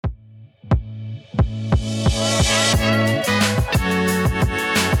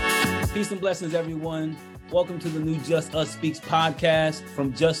Peace and blessings, everyone. Welcome to the new Just Us Speaks podcast.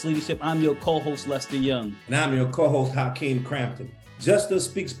 From Just Leadership, I'm your co-host, Lester Young. And I'm your co-host, Hakeem Crampton. Just Us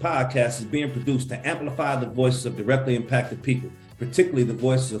Speaks podcast is being produced to amplify the voices of directly impacted people, particularly the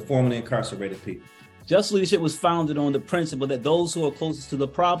voices of formerly incarcerated people. Just Leadership was founded on the principle that those who are closest to the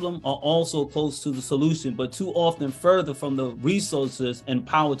problem are also close to the solution, but too often further from the resources and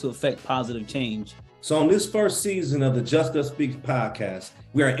power to affect positive change. So on this first season of the Just Us Speaks podcast,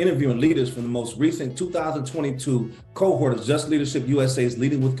 we are interviewing leaders from the most recent 2022 cohort of Just Leadership USA's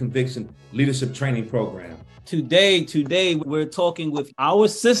Leading with Conviction Leadership Training Program. Today, we're talking with our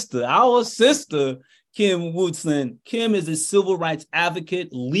sister, Kim Woodson. Kim is a civil rights advocate,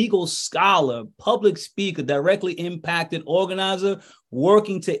 legal scholar, public speaker, directly impacted organizer,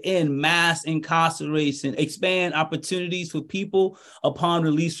 working to end mass incarceration, expand opportunities for people upon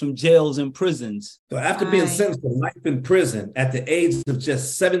release from jails and prisons. So after being sentenced to life in prison at the age of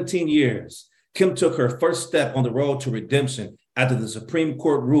just 17 years, Kim took her first step on the road to redemption after the Supreme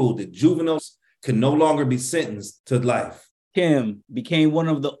Court ruled that juveniles could no longer be sentenced to life. Kim became one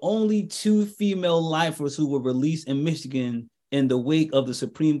of the only two female lifers who were released in Michigan in the wake of the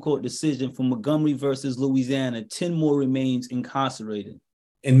Supreme Court decision for Montgomery versus Louisiana. 10 more remains incarcerated.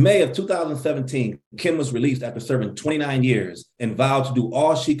 In May of 2017, Kim was released after serving 29 years and vowed to do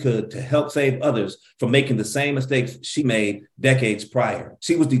all she could to help save others from making the same mistakes she made decades prior.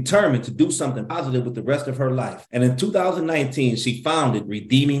 She was determined to do something positive with the rest of her life. And in 2019, she founded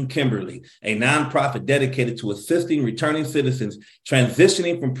Redeeming Kimberly, a nonprofit dedicated to assisting returning citizens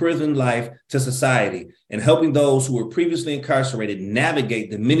transitioning from prison life to society and helping those who were previously incarcerated navigate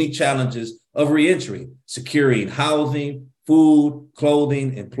the many challenges of reentry, securing housing, food,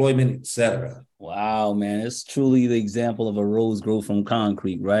 clothing, employment, etc. Wow, man, it's truly the example of a rose grow from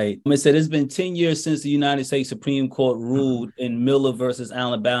concrete, right? It said it's been 10 years since the United States Supreme Court ruled in Miller versus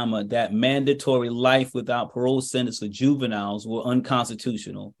Alabama that mandatory life without parole sentences for juveniles were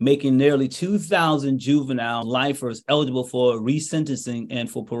unconstitutional, making nearly 2,000 juvenile lifers eligible for resentencing and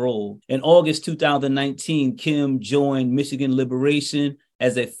for parole. In August 2019, Kim joined Michigan Liberation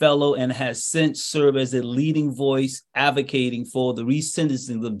as a fellow and has since served as a leading voice advocating for the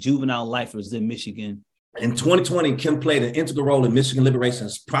resentencing of juvenile lifers in Michigan. In 2020, Kim played an integral role in Michigan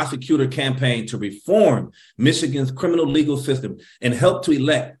Liberation's prosecutor campaign to reform Michigan's criminal legal system and helped to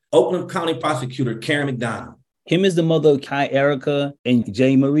elect Oakland County Prosecutor Karen McDonald. Kim is the mother of Kai Erica and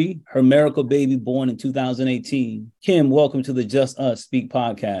J. Marie, her miracle baby born in 2018. Kim, welcome to the Just Us Speak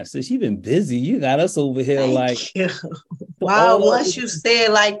podcast. Since you've been busy, you got us over here Thank you. Wow, once you said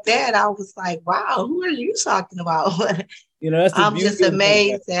like that, I was like, wow, who are you talking about? That's I'm just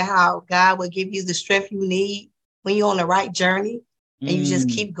amazed at how God will give you the strength you need when you're on the right journey. And you just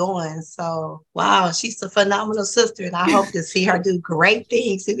keep going. So, wow, she's a phenomenal sister. And I hope to see her do great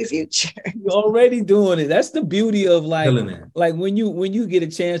things in the future. You're already doing it. That's the beauty of like when you get a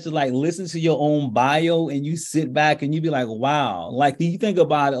chance to like listen to your own bio and you sit back and you be like, wow, like you think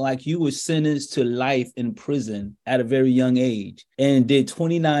about it, like you were sentenced to life in prison at a very young age and did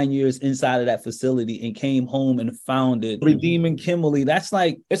 29 years inside of that facility and came home and founded Redeeming Kimberly. That's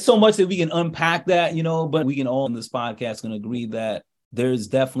like, it's so much that we can unpack that, but we can all in this podcast can agree that there's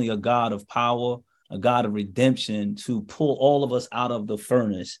definitely a God of power, a God of redemption to pull all of us out of the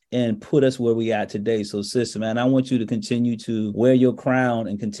furnace and put us where we are today. So, sister, man, I want you to continue to wear your crown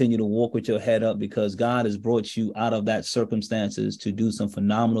and continue to walk with your head up because God has brought you out of that circumstances to do some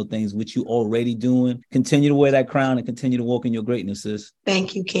phenomenal things, which you already doing. Continue to wear that crown and continue to walk in your greatness, sis.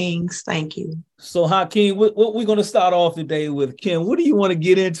 Thank you, Kings. Thank you. So, Hakeem, what we're going to start off today with, Kim, what do you want to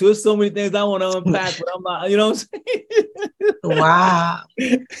get into? There's so many things I want to unpack, but I'm not, what I'm saying? Wow.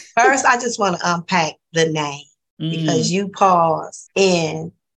 First, I just want to unpack the name because you paused.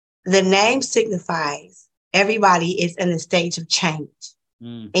 And the name signifies everybody is in a stage of change.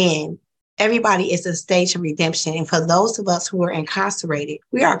 And everybody is in a stage of redemption. And for those of us who are incarcerated,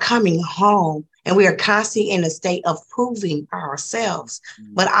 we are coming home. And we are constantly in a state of proving ourselves.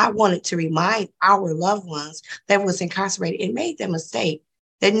 But I wanted to remind our loved ones that was incarcerated and made that mistake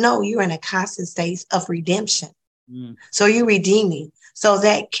that no, you're in a constant state of redemption. So you're redeeming. So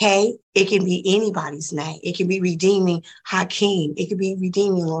that K, it can be anybody's name. It can be redeeming Hakeem. It could be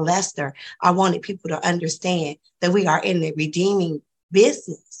redeeming Lester. I wanted people to understand that we are in the redeeming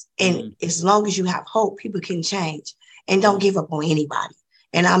business. And as long as you have hope, people can change. And don't give up on anybody.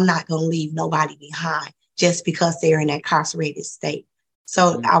 And I'm not going to leave nobody behind just because they're in an incarcerated state.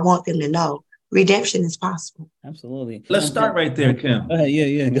 So I want them to know redemption is possible. Absolutely. Let's start right there, Kim.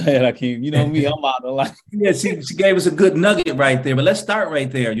 Yeah. Go ahead, Hakeem. You know me, I'm out of line. Yeah, she gave us a good nugget right there. But let's start right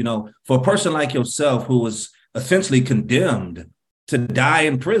there. For a person like yourself who was essentially condemned to die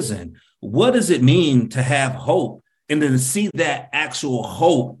in prison, what does it mean to have hope and then to see that actual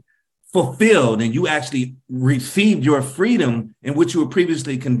hope fulfilled and you actually received your freedom in which you were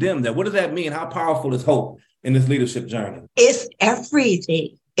previously condemned? That what does that mean? How powerful is hope in this leadership journey? It's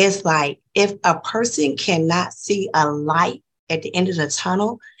everything. It's like if a person cannot see a light at the end of the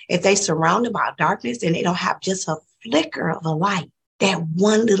tunnel, if they surrounded by darkness and they don't have just a flicker of a light, that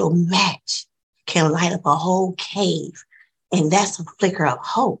one little match can light up a whole cave. And that's a flicker of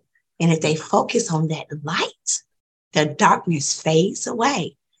hope. And if they focus on that light, the darkness fades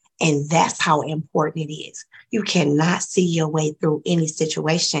away. And that's how important it is. You cannot see your way through any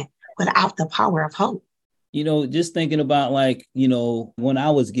situation without the power of hope. You know, just thinking about like, you know, when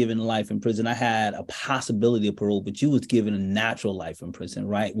I was given life in prison, I had a possibility of parole, but you was given a natural life in prison,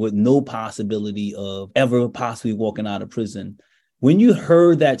 right? With no possibility of ever possibly walking out of prison. When you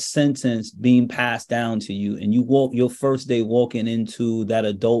heard that sentence being passed down to you and you walk your first day walking into that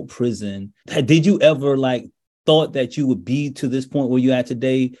adult prison, did you ever like thought that you would be to this point where you're at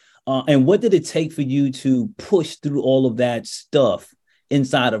today? And what did it take for you to push through all of that stuff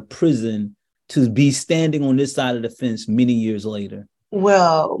inside of prison to be standing on this side of the fence many years later?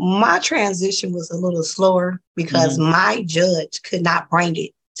 Well, my transition was a little slower because my judge could not bring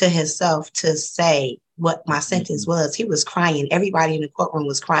it to himself to say what my sentence was. He was crying. Everybody in the courtroom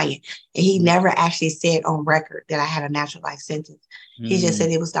was crying. And he never actually said on record that I had a natural life sentence. He just said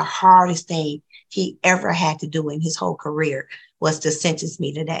it was the hardest thing he ever had to do in his whole career was to sentence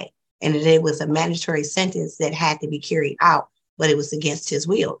me today. And that it was a mandatory sentence that had to be carried out, but it was against his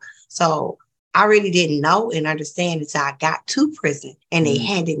will. So I really didn't know and understand until I got to prison and they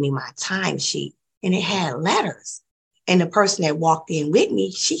handed me my timesheet and it had letters. And the person that walked in with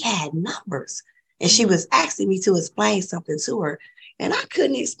me, she had numbers and she was asking me to explain something to her. And I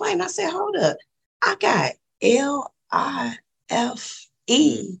couldn't explain. I said, hold up, I got LIFE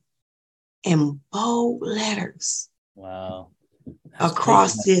in bold letters. Wow. That's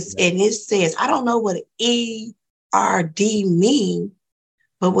across crazy. This. And it says, I don't know what ERD mean,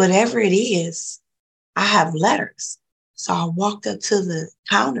 but whatever it is, I have letters. So I walked up to the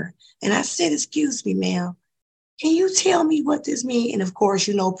counter and I said, excuse me, ma'am, can you tell me what this means? And of course,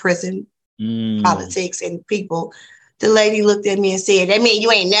 you know, prison politics and people. The lady looked at me and said, that means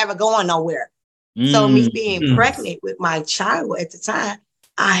you ain't never going nowhere. So me being pregnant with my child at the time,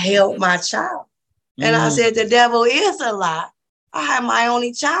 I held my child. And I said, the devil is a lie. I have my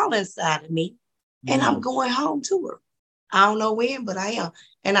only child inside of me and I'm going home to her. I don't know when, but I am.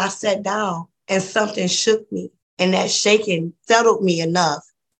 And I sat down and something shook me. And that shaking settled me enough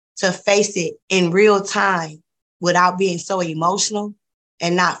to face it in real time without being so emotional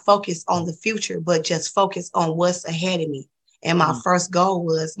and not focus on the future, but just focus on what's ahead of me. And my first goal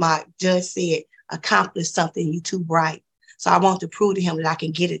was, my judge said, accomplish something, you too bright. So I want to prove to him that I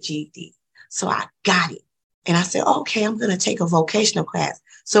can get a GED. So I got it. And I said, okay, I'm going to take a vocational class.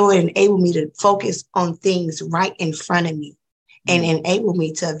 So it enabled me to focus on things right in front of me and enable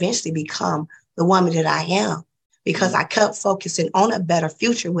me to eventually become the woman that I am, because I kept focusing on a better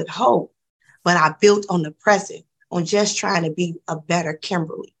future with hope, but I built on the present, on just trying to be a better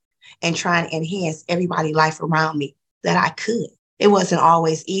Kimberly and trying to enhance everybody's life around me that I could. It wasn't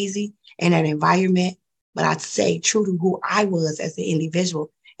always easy in that environment, but I'd say true to who I was as an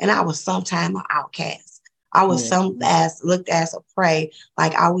individual. And I was sometimes an outcast. I was sometimes looked as a prey,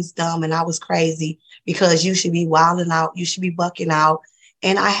 like I was dumb and I was crazy because you should be wilding out, you should be bucking out.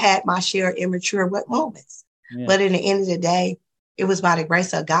 And I had my share of immature moments. Yeah. But in the end of the day, it was by the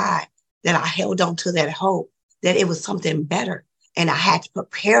grace of God that I held on to that hope, that it was something better. And I had to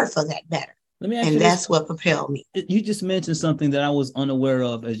prepare for that better. And that's what propelled me. You just mentioned something that I was unaware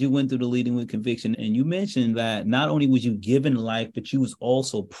of as you went through the Leading with Conviction. And you mentioned that not only was you given life, but you was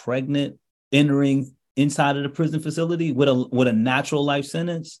also pregnant, entering inside of the prison facility with a natural life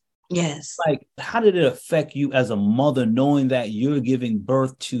sentence. Yes. Like, how did it affect you as a mother, knowing that you're giving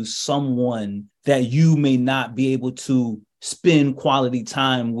birth to someone that you may not be able to spend quality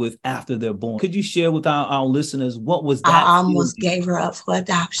time with after they're born? Could you share with our listeners, what was that? I almost gave her up for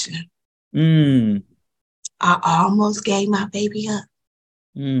adoption. I almost gave my baby up.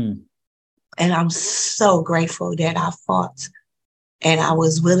 And I'm so grateful that I fought and I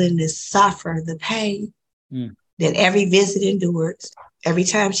was willing to suffer the pain that every visit endured, every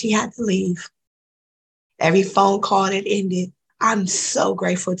time she had to leave, every phone call that ended. I'm so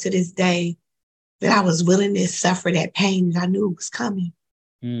grateful to this day that I was willing to suffer that pain that I knew was coming.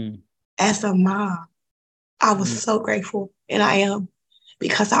 As a mom, I was so grateful, and I am,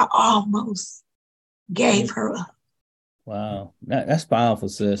 because I almost gave her up. Wow. That's powerful,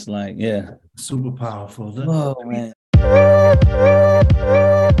 sis. Like, yeah. Super powerful. Oh, man.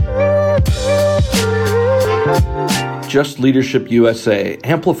 Just Leadership USA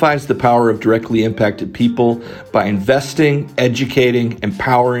amplifies the power of directly impacted people by investing, educating,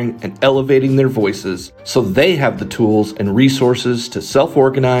 empowering, and elevating their voices so they have the tools and resources to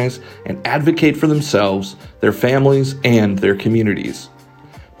self-organize and advocate for themselves, their families, and their communities.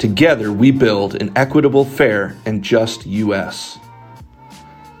 Together, we build an equitable, fair, and just U.S.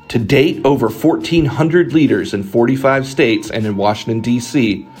 To date, over 1,400 leaders in 45 states and in Washington,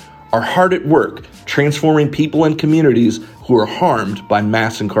 D.C. are hard at work transforming people and communities who are harmed by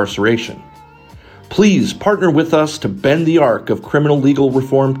mass incarceration. Please partner with us to bend the arc of criminal legal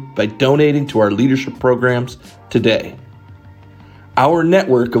reform by donating to our leadership programs today. Our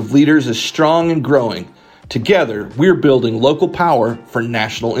network of leaders is strong and growing. Together, we're building local power for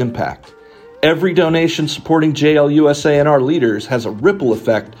national impact. Every donation supporting JLUSA and our leaders has a ripple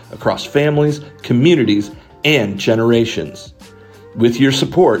effect across families, communities, and generations. With your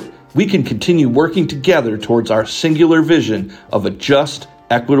support, we can continue working together towards our singular vision of a just,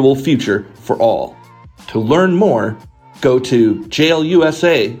 equitable future for all. To learn more, go to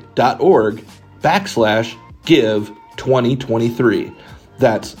jlusa.org/give2023.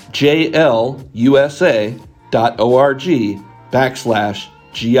 That's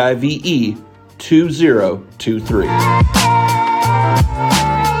jlusa.org/GIVE2023.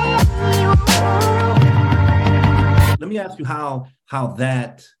 Let me ask you how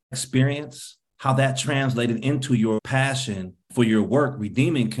that experience, how that translated into your passion for your work,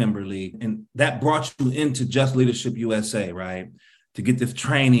 redeeming Kimberly, and that brought you into Just Leadership USA, right? To get this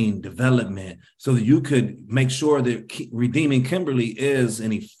training, development, so that you could make sure that Redeeming Kimberly is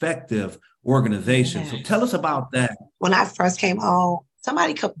an effective organization. Yes. So tell us about that. When I first came home,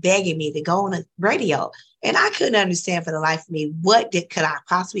 somebody kept begging me to go on the radio, and I couldn't understand for the life of me, could I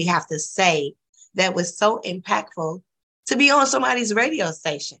possibly have to say that was so impactful to be on somebody's radio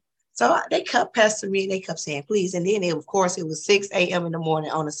station. So they kept pestering me, and they kept saying, please. And then, of course, it was 6 a.m. in the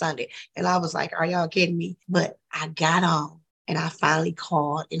morning on a Sunday. And I was like, are y'all kidding me? But I got on, and I finally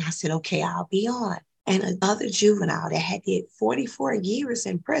called, and I said, okay, I'll be on. And another juvenile that had did 44 years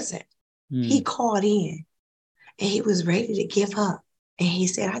in prison, he called in, and he was ready to give up. And he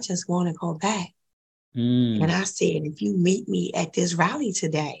said, I just want to go back. And I said, if you meet me at this rally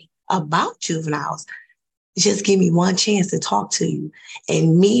today about juveniles, just give me one chance to talk to you.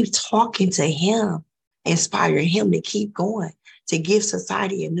 And me talking to him, inspiring him to keep going, to give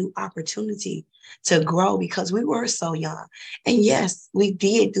society a new opportunity to grow, because we were so young. And yes, we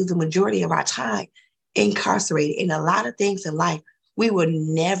did do the majority of our time incarcerated. And a lot of things in life we would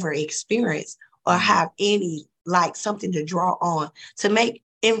never experience or have any, like, something to draw on to make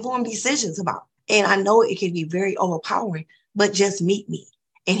informed decisions about. And I know it can be very overpowering, but just meet me.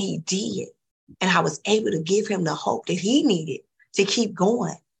 And he did. And I was able to give him the hope that he needed to keep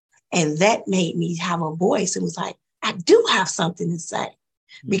going. And that made me have a voice and was like, I do have something to say,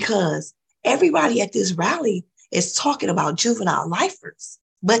 because everybody at this rally is talking about juvenile lifers,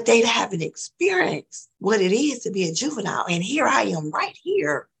 but they haven't experienced what it is to be a juvenile. And here I am right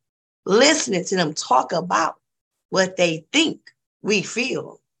here listening to them talk about what they think we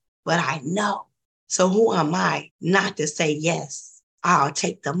feel, but I know. So who am I not to say, yes, I'll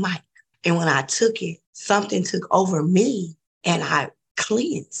take the mic? And when I took it, something took over me, and I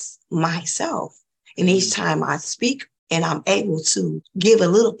cleansed myself. And each time I speak and I'm able to give a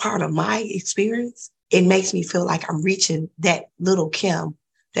little part of my experience, it makes me feel like I'm reaching that little Kim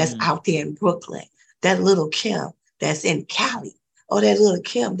that's out there in Brooklyn, that little Kim that's in Cali, or that little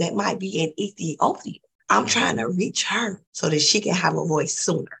Kim that might be in Ethiopia. I'm trying to reach her so that she can have a voice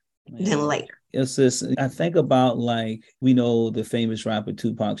sooner than later. It's just, I think about, like, we know the famous rapper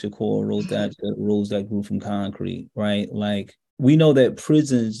Tupac Shakur wrote that Rose That Grew from Concrete, right? Like, we know that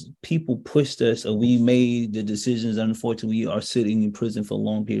prisons, people pushed us, or we made the decisions. Unfortunately, we are sitting in prison for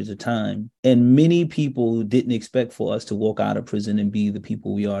long periods of time. And many people didn't expect for us to walk out of prison and be the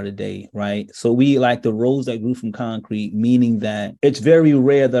people we are today, right? So we, like the rose that grew from concrete, meaning that it's very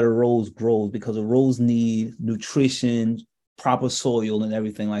rare that a rose grows, because a rose needs nutrition, proper soil and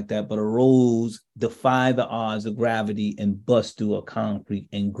everything like that. But a rose defy the odds of gravity and busts through a concrete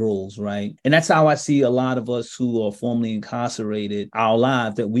and grows, right? And that's how I see a lot of us who are formerly incarcerated, our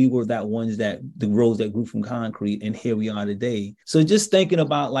lives, that we were that ones that the rose that grew from concrete, and here we are today. So just thinking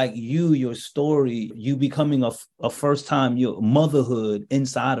about, like, your story, you becoming a first time, your motherhood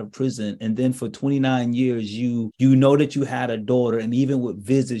inside of prison, and then for 29 years, you know that you had a daughter, and even with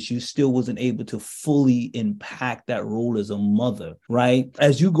visits, you still wasn't able to fully impact that role as a mother, right?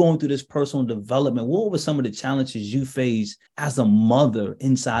 As you going through this personal development, what were some of the challenges you faced as a mother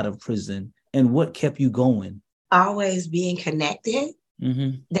inside of prison, and what kept you going? Always being connected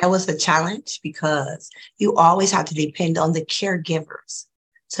That was a challenge because you always have to depend on the caregivers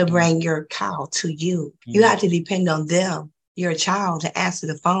to bring your child to you. You have to depend on them, your child, to answer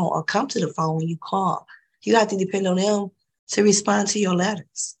the phone or come to the phone when you call. You have to depend on them to respond to your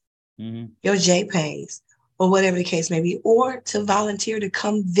letters, your JPays, or whatever the case may be, or to volunteer to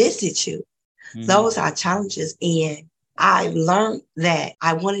come visit you. Those are challenges. And I learned that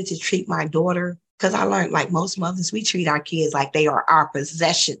I wanted to treat my daughter, because I learned, like most mothers, we treat our kids like they are our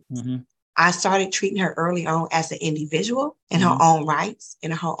possessions. I started treating her early on as an individual in her own rights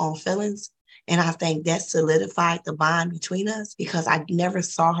and her own feelings. And I think that solidified the bond between us, because I never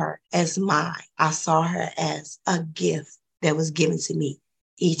saw her as mine. I saw her as a gift that was given to me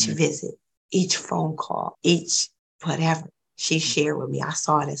each visit, each phone call, each whatever she shared with me. I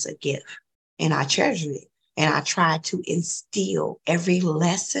saw it as a gift and I treasured it. And I tried to instill every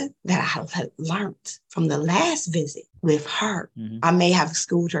lesson that I had learned from the last visit with her. I may have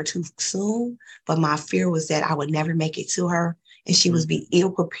schooled her too soon, but my fear was that I would never make it to her and she would be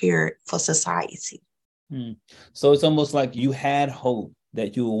ill prepared for society. So it's almost like you had hope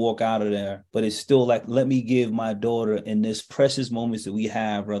that you will walk out of there, but it's still like, let me give my daughter in this precious moments that we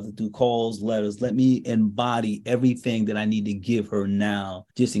have, rather through calls, letters, let me embody everything that I need to give her now,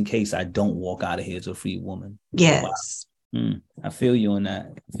 just in case I don't walk out of here as a free woman. Yes. Wow. I feel you on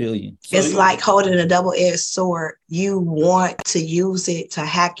that. I feel you. It's like holding a double-edged sword. You want to use it to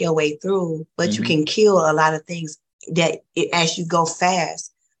hack your way through, but you can kill a lot of things as you go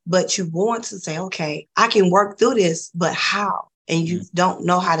fast. But you want to say, okay, I can work through this, but how? And you don't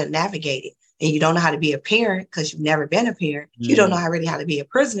know how to navigate it. And you don't know how to be a parent because you've never been a parent. You don't know how to be a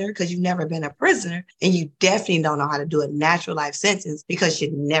prisoner because you've never been a prisoner. And you definitely don't know how to do a natural life sentence because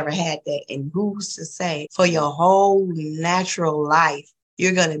you've never had that. And who's to say for your whole natural life,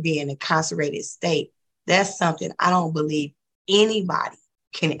 you're going to be in an incarcerated state? That's something I don't believe anybody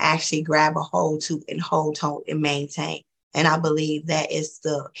can actually grab a hold to and hold on and maintain. And I believe that is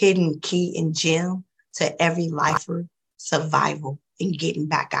the hidden key and gem to every lifer survival and getting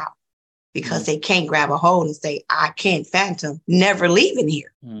back out, because they can't grab a hold and say, I can't phantom, never leaving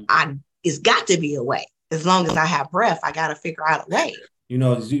here. It's got to be a way. As long as I have breath, I got to figure out a way. You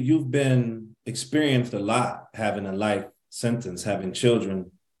know, you've been experienced a lot, having a life sentence, having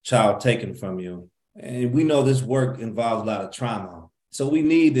child taken from you. And we know this work involves a lot of trauma. So we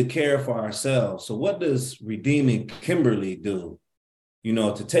need to care for ourselves. So what does Redeeming Kimberly do? You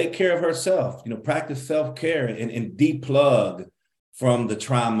know, to take care of herself, practice self-care and deplug from the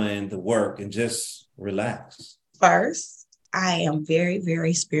trauma and the work and just relax. First, I am very,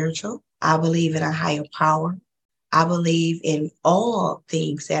 very spiritual. I believe in a higher power. I believe in all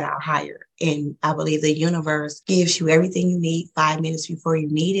things that are higher. And I believe the universe gives you everything you need 5 minutes before you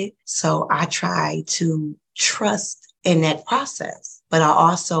need it. So I try to trust in that process. But I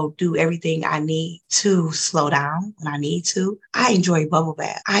also do everything I need to slow down when I need to. I enjoy bubble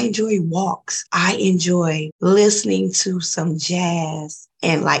bath. I enjoy walks. I enjoy listening to some jazz.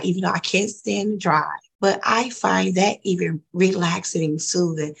 And even though I can't stand the drive, but I find that even relaxing and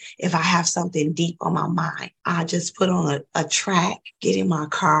soothing if I have something deep on my mind. I just put on a track, get in my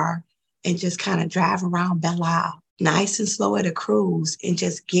car, and just kind of drive around Belle Isle, nice and slow at a cruise, and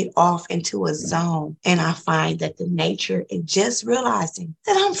just get off into a zone. And I find that the nature and just realizing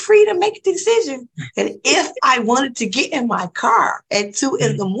that I'm free to make a decision. And if I wanted to get in my car at 2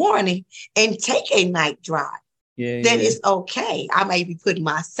 a.m. and take a night drive, then it's okay. I may be putting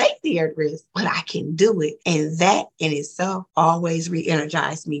my safety at risk, but I can do it. And that in itself always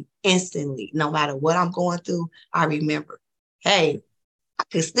re-energized me instantly. No matter what I'm going through, I remember, hey, I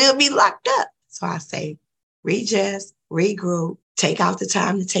could still be locked up. So I say, readjust, regroup, take out the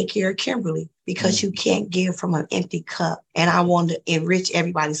time to take care of Kimberly, because you can't give from an empty cup. And I want to enrich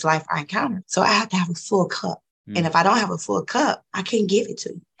everybody's life I encounter. So I have to have a full cup. And if I don't have a full cup, I can't give it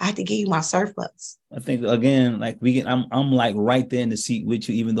to you. I have to give you my surplus. I think, again, I'm like right there in the seat with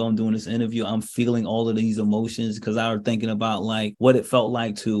you. Even though I'm doing this interview, I'm feeling all of these emotions, because I was thinking about what it felt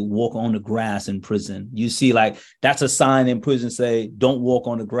like to walk on the grass in prison. You see, that's a sign in prison, say, don't walk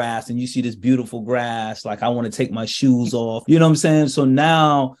on the grass. And you see this beautiful grass. I want to take my shoes off. You know what I'm saying? So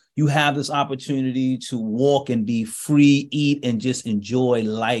now you have this opportunity to walk and be free, eat, and just enjoy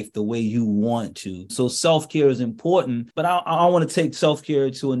life the way you want to. So self-care is important, but I want to take self-care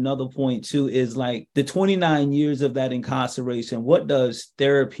to another point too, is the 29 years of that incarceration. What does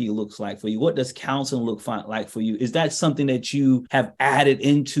therapy looks like for you? What does counseling look like for you? Is that something that you have added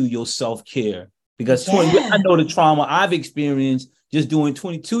into your self-care? Because I know the trauma I've experienced just doing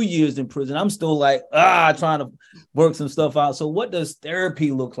 22 years in prison. I'm still like, trying to work some stuff out. So what does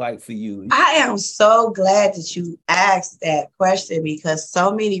therapy look like for you? I am so glad that you asked that question, because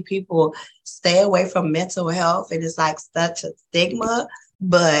so many people stay away from mental health and it's like such a stigma.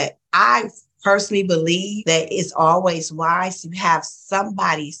 But I personally believe that it's always wise to have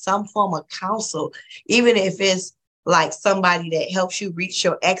somebody, some form of counsel, even if it's like somebody that helps you reach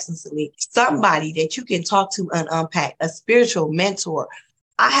your ecstasy, somebody that you can talk to and unpack, a spiritual mentor.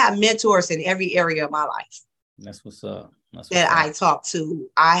 I have mentors in every area of my life. That's what's up. I talk to.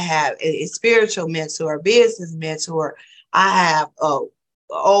 I have a spiritual mentor, a business mentor. I have an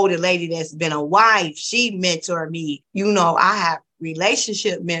older lady that's been a wife. She mentored me. I have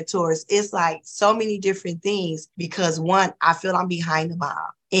relationship mentors. It's like so many different things, because one, I feel I'm behind the mob,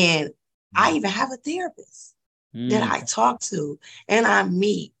 and I even have a therapist that I talk to and I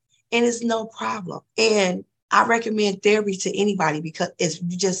meet, and it's no problem. And I recommend therapy to anybody, because if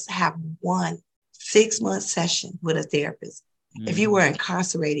you just have 1 6-month session with a therapist, if you were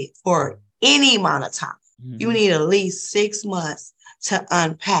incarcerated for any amount of time, you need at least 6 months to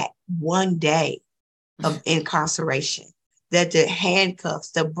unpack 1 day of incarceration. That the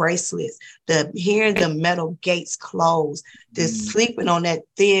handcuffs, the bracelets, the hearing the metal gates close, the sleeping on that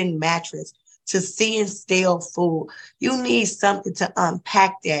thin mattress, to seeing stale food. You need something to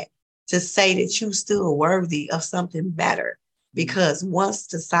unpack that, to say that you still worthy of something better. Because once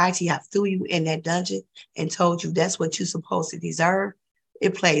society have threw you in that dungeon and told you that's what you're supposed to deserve,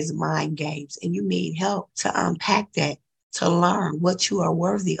 it plays mind games, and you need help to unpack that, to learn what you are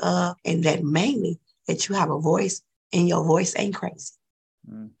worthy of, and that mainly that you have a voice, and your voice ain't crazy.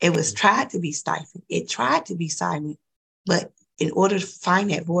 It was tried to be stifled. It tried to be silent. But in order to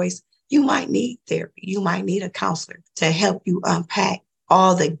find that voice, you might need therapy. You might need a counselor to help you unpack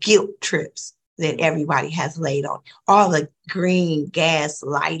all the guilt trips that everybody has laid on, all the green gas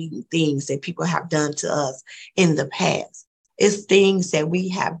lighting things that people have done to us in the past. It's things that we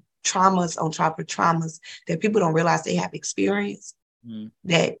have, traumas on top of traumas that people don't realize they have experienced,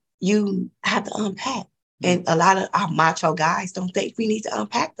 that you have to unpack. And a lot of our macho guys don't think we need to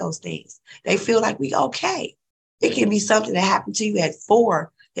unpack those things. They feel like we okay. It can be something that happened to you at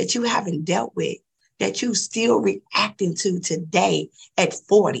 4 that you haven't dealt with, that you still reacting to today at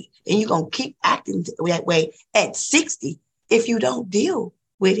 40. And you're going to keep acting that way at 60 if you don't deal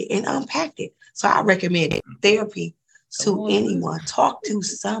with it and unpack it. So I recommend therapy to anyone. Talk to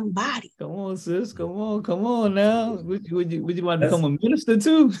somebody. Come on, sis. Come on now. Would you want to become a minister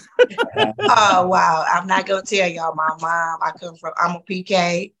too? Oh, wow. I'm not going to tell y'all my mom. I'm a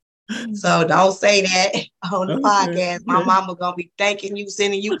PK. So don't say that on the podcast. My mama going to be thanking you,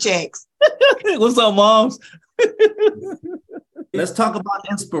 sending you checks. What's up, moms? Let's talk about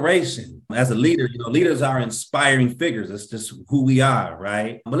inspiration. As a leader, leaders are inspiring figures. It's just who we are,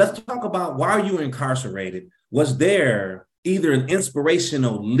 right? But let's talk about why you were incarcerated. Was there either an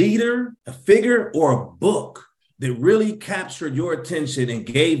inspirational leader, a figure, or a book that really captured your attention and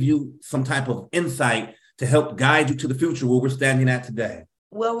gave you some type of insight to help guide you to the future where we're standing at today?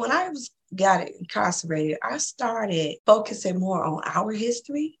 Well, when I got incarcerated, I started focusing more on our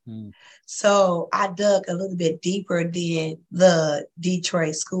history. So I dug a little bit deeper than the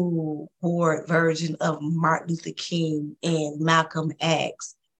Detroit School Board version of Martin Luther King and Malcolm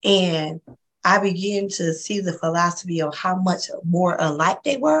X. And I began to see the philosophy of how much more alike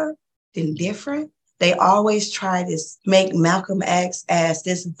they were than different. They always try to make Malcolm X as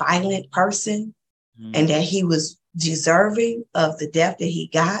this violent person and that he was deserving of the death that he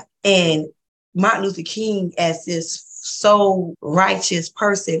got. And Martin Luther King as this so righteous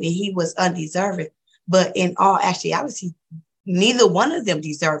person, and he was undeserving. But in all actuality, neither one of them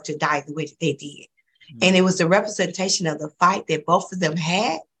deserved to die the way that they did. And it was the representation of the fight that both of them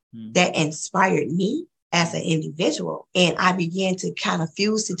had that inspired me as an individual. And I began to kind of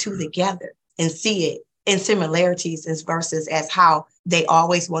fuse the two together and see it in similarities versus as how they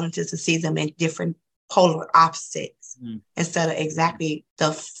always wanted us to see them in different polar opposites instead of exactly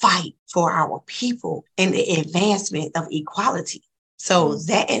the fight for our people and the advancement of equality. So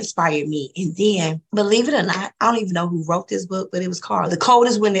that inspired me. And then, believe it or not, I don't even know who wrote this book, but it was called The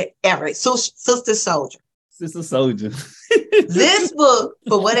Coldest Winter Ever, Sister Soldier. Sister Soldier. This book,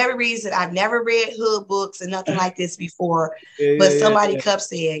 for whatever reason, I've never read hood books and nothing like this before, but somebody kept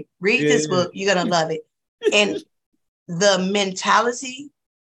saying, read this book, you're going to love it. And the mentality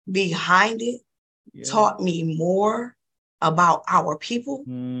behind it taught me more about our people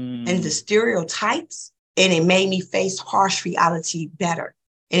and the stereotypes, and it made me face harsh reality better.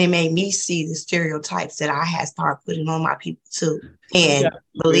 And it made me see the stereotypes that I had started putting on my people too. And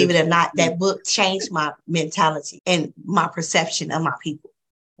believe it or not, that book changed my mentality and my perception of my people.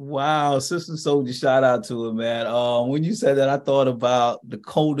 Wow, Sister Soldier, shout out to her, man. When you said that, I thought about the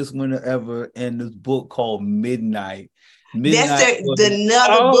coldest winter ever in this book called Midnight. That's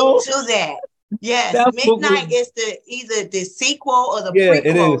another book to that. Yes, Midnight is either the sequel or the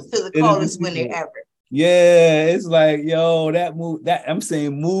prequel to the coldest winter ever. Yeah, it's like, yo, that movie, that I'm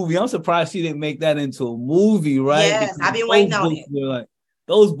saying movie. I'm surprised she didn't make that into a movie, right? Yes, I've been waiting on it. Like,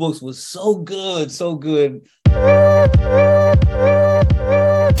 those books were so good, so good.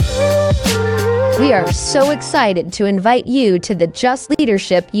 We are so excited to invite you to the Just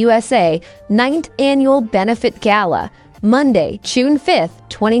Leadership USA 9th Annual Benefit Gala, Monday, June 5th,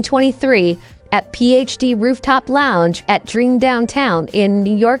 2023, at PhD Rooftop Lounge at Dream Downtown in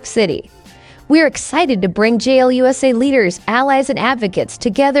New York City. We're excited to bring JLUSA leaders, allies, and advocates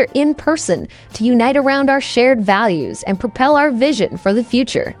together in person to unite around our shared values and propel our vision for the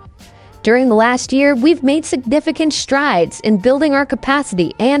future. During the last year, we've made significant strides in building our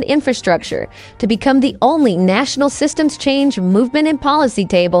capacity and infrastructure to become the only national systems change movement and policy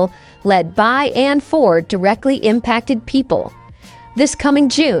table led by and for directly impacted people. This coming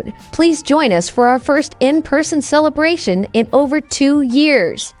June, please join us for our first in-person celebration in over 2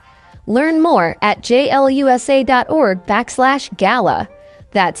 years. Learn more at jlusa.org/gala.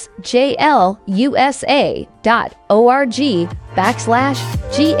 That's jlusa.org/GALA.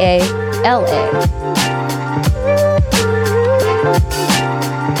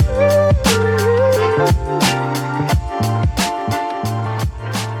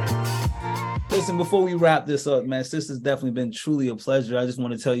 Listen, before we wrap this up, man, this has definitely been truly a pleasure. I just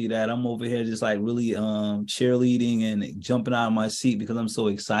want to tell you that I'm over here just like really cheerleading and jumping out of my seat because I'm so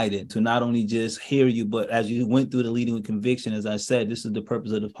excited to not only just hear you, but as you went through the Leading with Conviction, as I said, this is the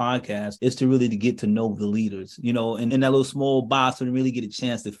purpose of the podcast, is to really to get to know the leaders, you know, and in that little small box to really get a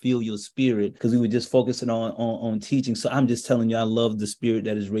chance to feel your spirit, because we were just focusing on teaching. So I'm just telling you, I love the spirit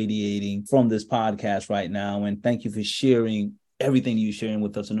that is radiating from this podcast right now. And thank you for sharing everything you're sharing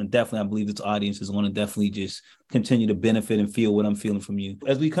with us. And definitely, I believe this audience is going to definitely just continue to benefit and feel what I'm feeling from you.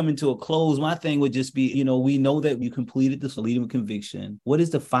 As we come into a close, my thing would just be, you know, we know that you completed this Leading with Conviction. What is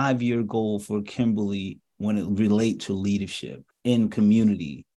the 5-year goal for Kimberly when it relates to leadership in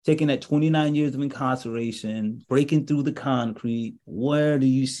community? Taking that 29 years of incarceration, breaking through the concrete, where do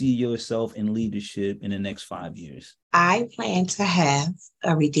you see yourself in leadership in the next 5 years? I plan to have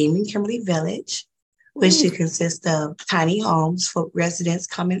a Redeeming Kimberly Village, which should consist of tiny homes for residents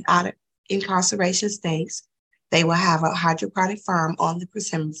coming out of incarceration states. They will have a hydroponic farm on the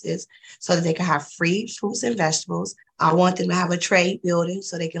premises so that they can have free fruits and vegetables. I want them to have a trade building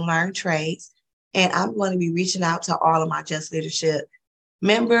so they can learn trades. And I'm going to be reaching out to all of my Just Leadership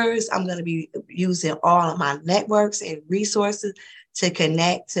members. I'm going to be using all of my networks and resources to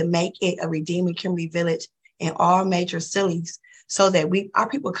connect, to make it a Redeeming Kimberly Village in all major cities so that our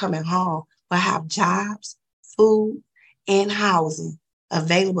people coming home will have jobs, food, and housing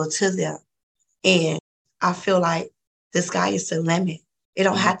available to them. And I feel like the sky is the limit. It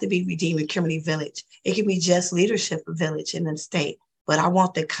don't have to be Redeeming Kimberly Village. It can be Just Leadership Village in the state. But I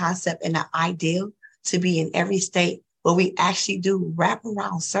want the concept and the ideal to be in every state where we actually do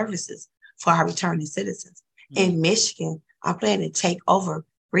wraparound services for our returning citizens. In Michigan, I plan to take over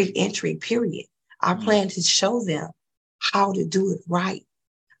Reentry, period. I plan to show them how to do it right.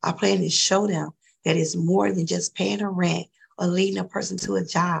 I plan to show them that it's more than just paying a rent or leading a person to a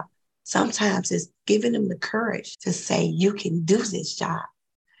job. Sometimes it's giving them the courage to say, you can do this job.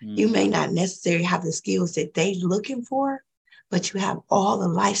 You may not necessarily have the skills that they're looking for, but you have all the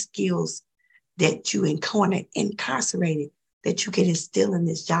life skills that you encountered incarcerated that you can instill in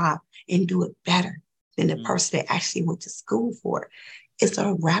this job and do it better than the person that actually went to school for it. It's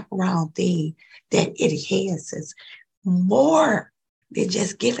a wraparound thing that enhances more than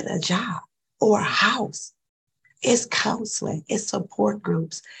just giving a job or a house. It's counseling, it's support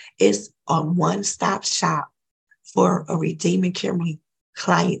groups, it's a one-stop shop for a Redeeming Kimberly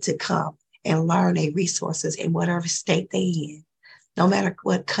client to come and learn their resources in whatever state they in, no matter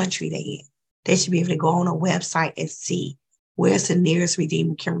what country they in. They should be able to go on a website and see where's the nearest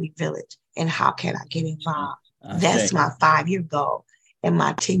Redeeming Kimberly Village and how can I get involved. That's my 5-year goal and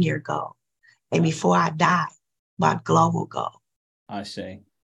my 10-year goal. And before I die, my global goal. I say.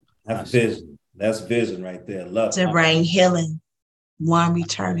 That's vision. That's vision right there. Love to bring healing, one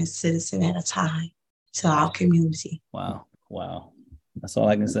returning citizen at a time, to our community. Wow. That's all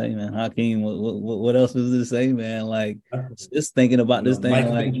I can say, man. Hakeem, what else is to say, man? Like, just thinking about this thing,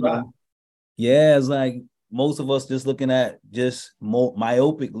 like, yeah, it's like most of us just looking at just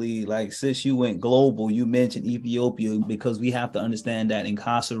myopically, like, sis, you went global. You mentioned Ethiopia, because we have to understand that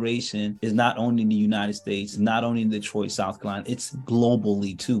incarceration is not only in the United States, not only in Detroit, South Carolina, it's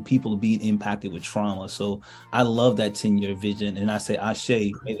globally too. People are being impacted with trauma. So I love that 10-year vision. And I say, Ashe,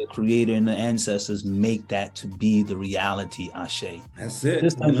 may the creator and the ancestors make that to be the reality, Ashe. That's it.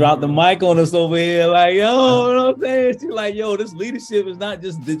 Just drop the mic on us over here. Like, yo, you know what I'm saying? She's like, yo, this leadership is not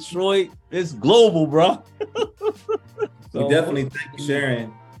just Detroit, it's global, bro. We definitely thank you for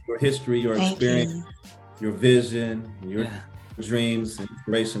sharing your history, your experience, your vision, your dreams and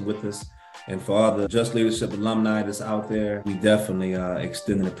inspiration with us. And for all the Just Leadership alumni that's out there, we definitely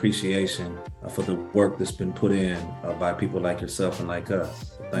extend an appreciation for the work that's been put in by people like yourself and like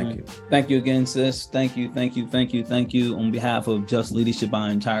us. So thank you. Thank you again, sis. Thank you. On behalf of Just Leadership, our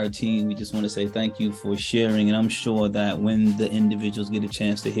entire team, we just want to say thank you for sharing. And I'm sure that when the individuals get a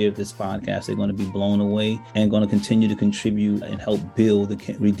chance to hear this podcast, they're going to be blown away and going to continue to contribute and help build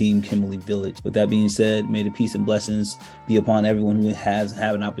the Redeemed Kimberly Village. With that being said, may the peace and blessings be upon everyone who has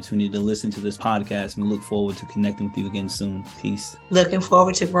had an opportunity to listen to this podcast. We look forward to connecting with you again soon. Peace. Looking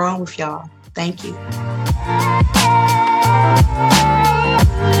forward to growing with y'all. Thank you.